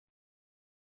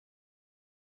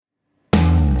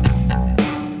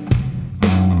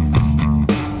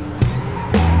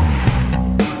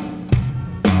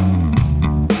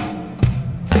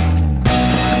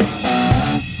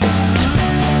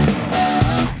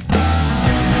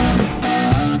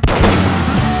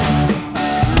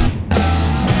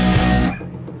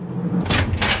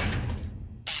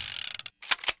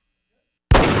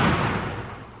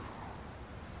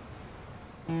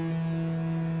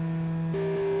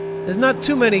There's not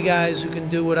too many guys who can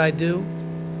do what I do.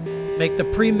 Make the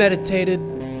premeditated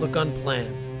look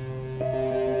unplanned.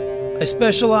 I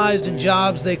specialized in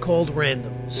jobs they called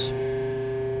randoms.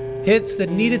 Hits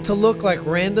that needed to look like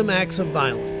random acts of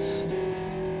violence.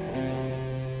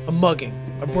 A mugging,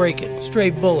 a break-in,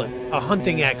 stray bullet, a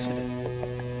hunting accident.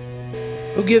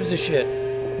 Who gives a shit?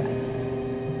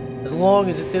 As long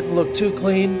as it didn't look too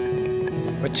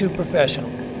clean or too professional.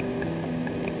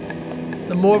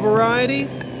 The more variety,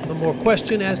 the more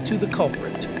question as to the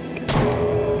culprit.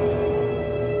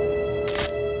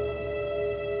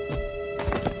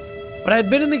 But I'd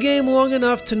been in the game long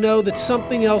enough to know that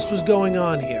something else was going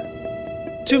on here.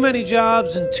 Too many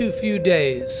jobs in too few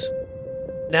days.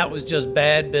 And that was just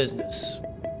bad business.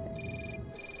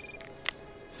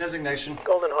 Designation.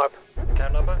 Golden Harp.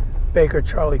 Account number? Baker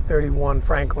Charlie 31,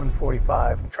 Franklin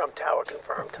 45. Trump Tower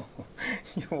confirmed.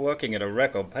 You're working at a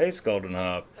record pace, Golden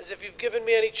Harp. As if you've given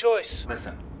me any choice.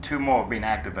 Listen, 2 more have been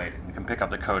activated. You can pick up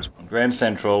the codes. Grand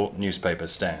Central newspaper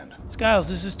stand. Skiles,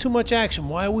 this is too much action.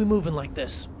 Why are we moving like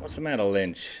this? What's the matter,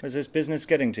 Lynch? Is this business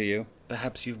getting to you?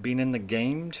 Perhaps you've been in the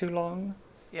game too long?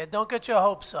 Yeah, don't get your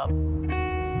hopes up.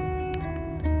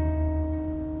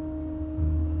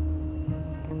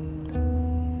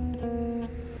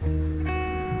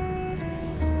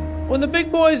 When the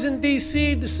big boys in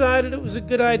D.C. decided it was a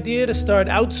good idea to start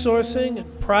outsourcing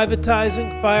and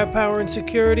privatizing firepower and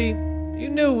security, you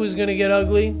knew it was gonna get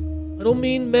ugly. Little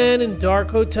mean men in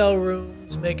dark hotel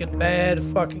rooms making bad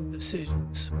fucking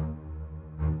decisions.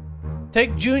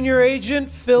 Take junior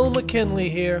agent Phil McKinley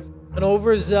here, an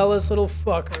overzealous little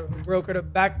fucker who brokered a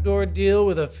backdoor deal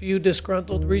with a few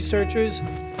disgruntled researchers.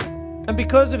 And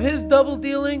because of his double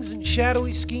dealings and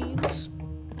shadowy schemes,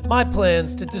 my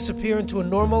plans to disappear into a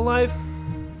normal life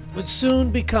would soon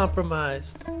be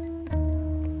compromised.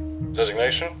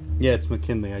 Designation? Yeah, it's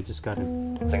McKinley. I just got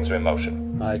him. Things are in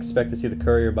motion. I expect to see the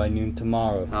courier by noon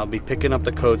tomorrow. I'll be picking up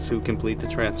the codes to complete the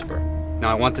transfer.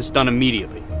 Now, I want this done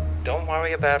immediately. Don't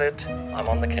worry about it. I'm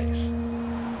on the case.